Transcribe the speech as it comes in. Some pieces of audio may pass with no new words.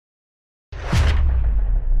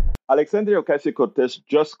Alexandria Ocasio-Cortez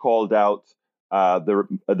just called out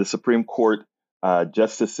the Supreme Court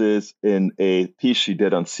justices in a piece she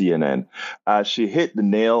did on CNN. She hit the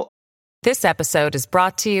nail. This episode is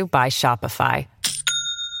brought to you by Shopify.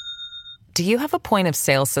 Do you have a point of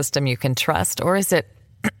sale system you can trust, or is it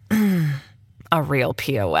a real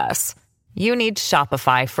POS? You need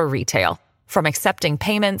Shopify for retail. From accepting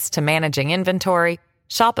payments to managing inventory,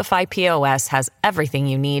 Shopify POS has everything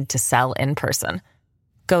you need to sell in person.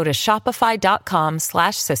 Go to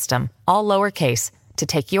shopify.com/system, all lowercase, to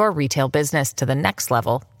take your retail business to the next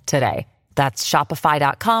level today. That's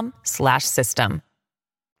shopify.com/system.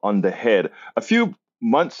 On the head. A few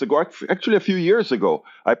months ago, actually a few years ago,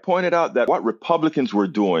 I pointed out that what Republicans were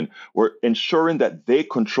doing were ensuring that they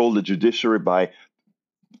control the judiciary by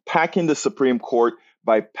packing the Supreme Court,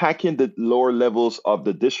 by packing the lower levels of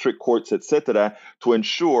the district courts, etc., to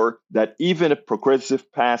ensure that even if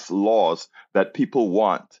progressive pass laws that people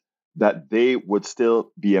want, that they would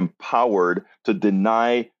still be empowered to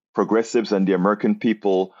deny progressives and the American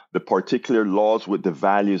people the particular laws with the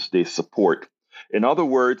values they support. In other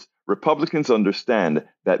words, Republicans understand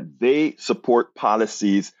that they support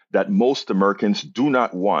policies that most Americans do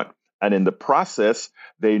not want. And in the process,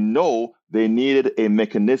 they know they needed a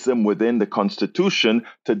mechanism within the Constitution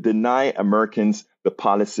to deny Americans the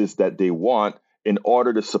policies that they want in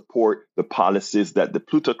order to support the policies that the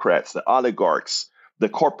plutocrats, the oligarchs, the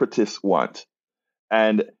corporatists want.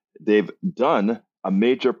 And they've done a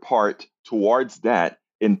major part towards that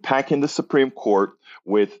in packing the Supreme Court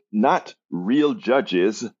with not real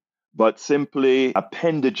judges, but simply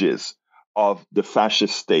appendages of the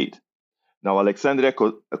fascist state. Now, Alexandria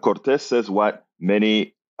Cortez says what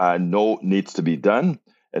many know needs to be done,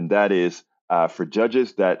 and that is for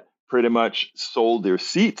judges that pretty much sold their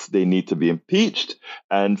seats, they need to be impeached,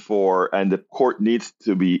 and the court needs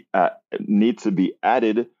to be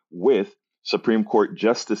added with Supreme Court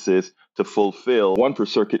justices to fulfill one for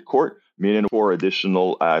circuit court, meaning 4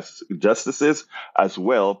 additional justices, as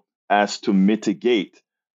well as to mitigate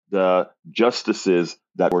the justices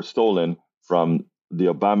that were stolen from the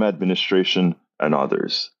Obama administration and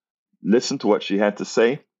others. Listen to what she had to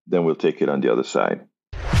say, then we'll take it on the other side.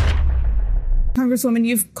 Congresswoman,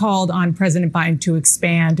 you've called on President Biden to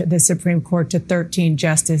expand the Supreme Court to 13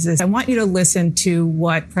 justices. I want you to listen to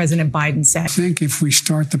what President Biden said. I think if we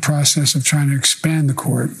start the process of trying to expand the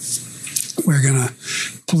court, we're going to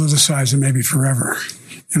politicize it maybe forever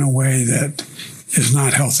in a way that is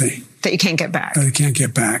not healthy. That you can't get back. That you can't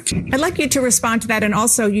get back. I'd like you to respond to that. And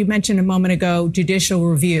also, you mentioned a moment ago, judicial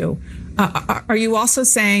review. Are you also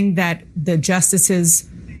saying that the justices'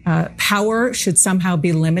 power should somehow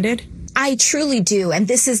be limited? I truly do. And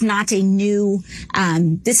this is not a new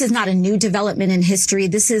development in history.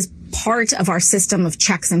 This is part of our system of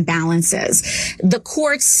checks and balances. The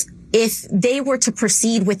courts, if they were to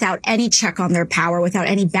proceed without any check on their power, without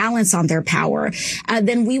any balance on their power,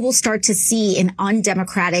 then we will start to see an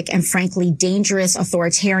undemocratic and frankly dangerous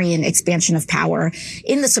authoritarian expansion of power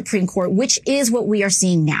in the Supreme Court, which is what we are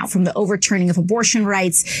seeing now, from the overturning of abortion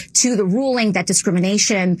rights to the ruling that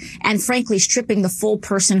discrimination and frankly stripping the full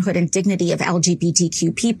personhood and dignity of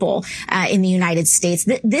LGBTQ people in the United States.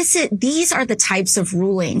 These are the types of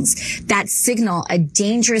rulings that signal a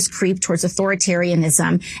dangerous creep towards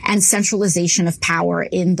authoritarianism and centralization of power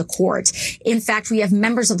in the court. In fact, we have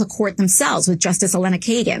members of the court themselves, with Justice Elena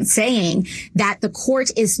Kagan, saying that the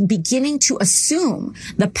court is beginning to assume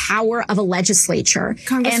the power of a legislature.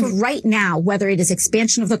 And right now, whether it is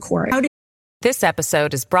expansion of the court. This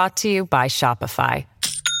episode is brought to you by Shopify.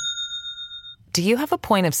 Do you have a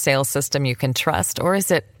point of sale system you can trust, or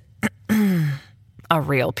is it a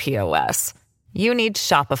real POS? You need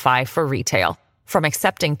Shopify for retail. From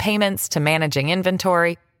accepting payments to managing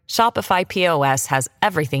inventory, Shopify POS has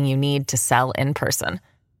everything you need to sell in person.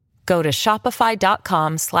 Go to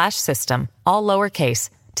shopify.com/system, all lowercase,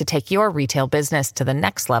 to take your retail business to the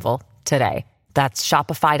next level today. That's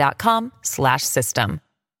shopify.com/system.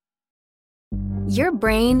 Your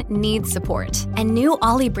brain needs support, and new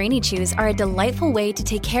Ollie Brainy Chews are a delightful way to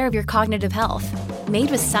take care of your cognitive health.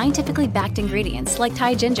 Made with scientifically backed ingredients like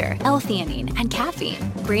Thai ginger, L-theanine, and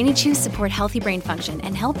caffeine, Brainy Chews support healthy brain function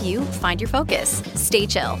and help you find your focus, stay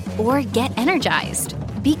chill, or get energized.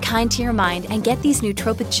 Be kind to your mind and get these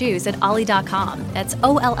nootropic chews at ollie.com. That's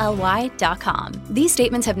OLLY.com. These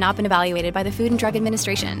statements have not been evaluated by the Food and Drug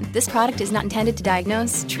Administration. This product is not intended to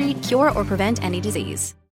diagnose, treat, cure, or prevent any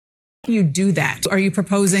disease. You do that? Are you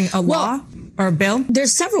proposing a law or a bill?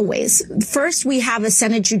 There's several ways. First, we have a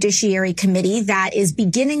Senate Judiciary Committee that is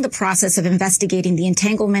beginning the process of investigating the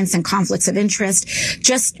entanglements and conflicts of interest.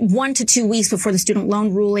 Just 1 to 2 weeks before the student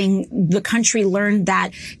loan ruling, the country learned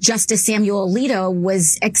that Justice Samuel Alito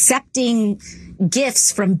was accepting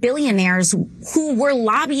gifts from billionaires who were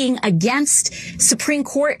lobbying against Supreme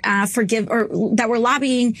Court that were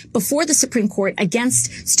lobbying before the Supreme Court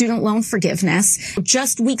against student loan forgiveness.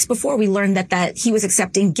 Just weeks before, we learned that he was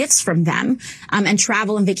accepting gifts from them and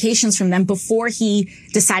travel and vacations from them before he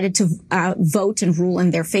decided to vote and rule in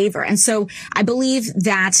their favor. And so I believe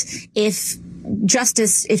that if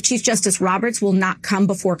Chief Justice Roberts will not come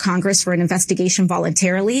before Congress for an investigation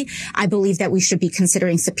voluntarily, I believe that we should be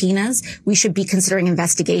considering subpoenas. We should be considering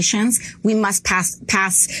investigations. We must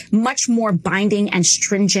pass much more binding and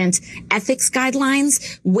stringent ethics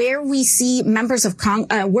guidelines where we see members of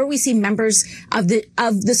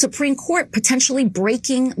the Supreme Court potentially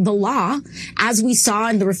breaking the law, as we saw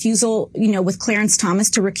in the refusal, with Clarence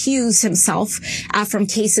Thomas to recuse himself from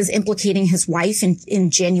cases implicating his wife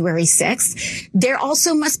in January 6th. There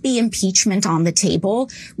also must be impeachment on the table.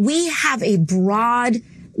 We have a broad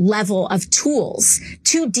level of tools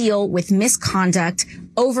to deal with misconduct,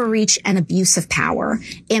 overreach, and abuse of power.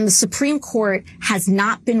 And the Supreme Court has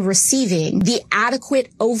not been receiving the adequate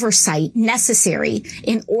oversight necessary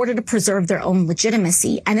in order to preserve their own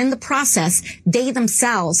legitimacy. And in the process, they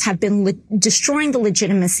themselves have been destroying the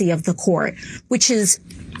legitimacy of the court, which is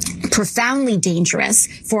profoundly dangerous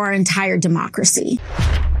for our entire democracy.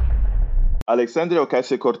 Alexandria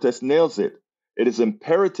Ocasio-Cortez nails it. It is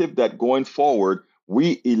imperative that going forward,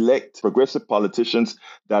 we elect progressive politicians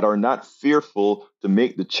that are not fearful to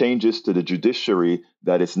make the changes to the judiciary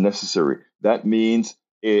that is necessary. That means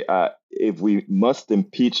if we must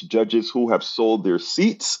impeach judges who have sold their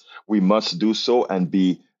seats, we must do so and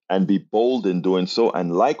be bold in doing so.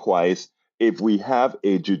 And likewise, if we have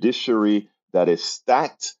a judiciary that is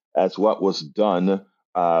stacked, as what was done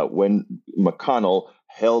when McConnell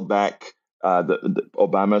held back the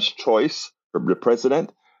Obama's choice for the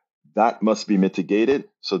president, that must be mitigated.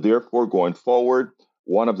 So therefore, going forward,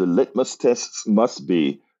 one of the litmus tests must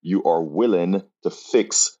be you are willing to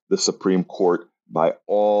fix the Supreme Court by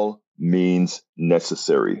all means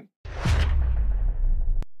necessary.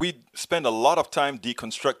 We spend a lot of time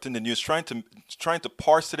deconstructing the news, trying to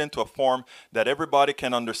parse it into a form that everybody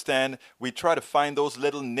can understand. We try to find those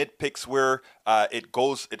little nitpicks where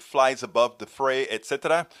it flies above the fray,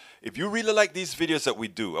 etc. If you really like these videos that we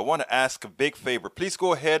do, I want to ask a big favor. Please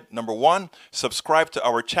go ahead. Number 1, subscribe to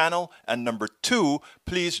our channel. And number 2,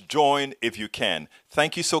 please join if you can.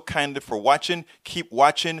 Thank you so kindly for watching. Keep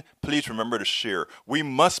watching. Please remember to share. We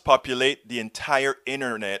must populate the entire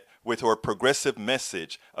internet with our progressive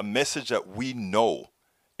message, a message that we know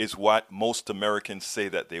is what most Americans say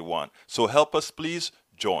that they want. So help us, please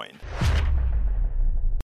join.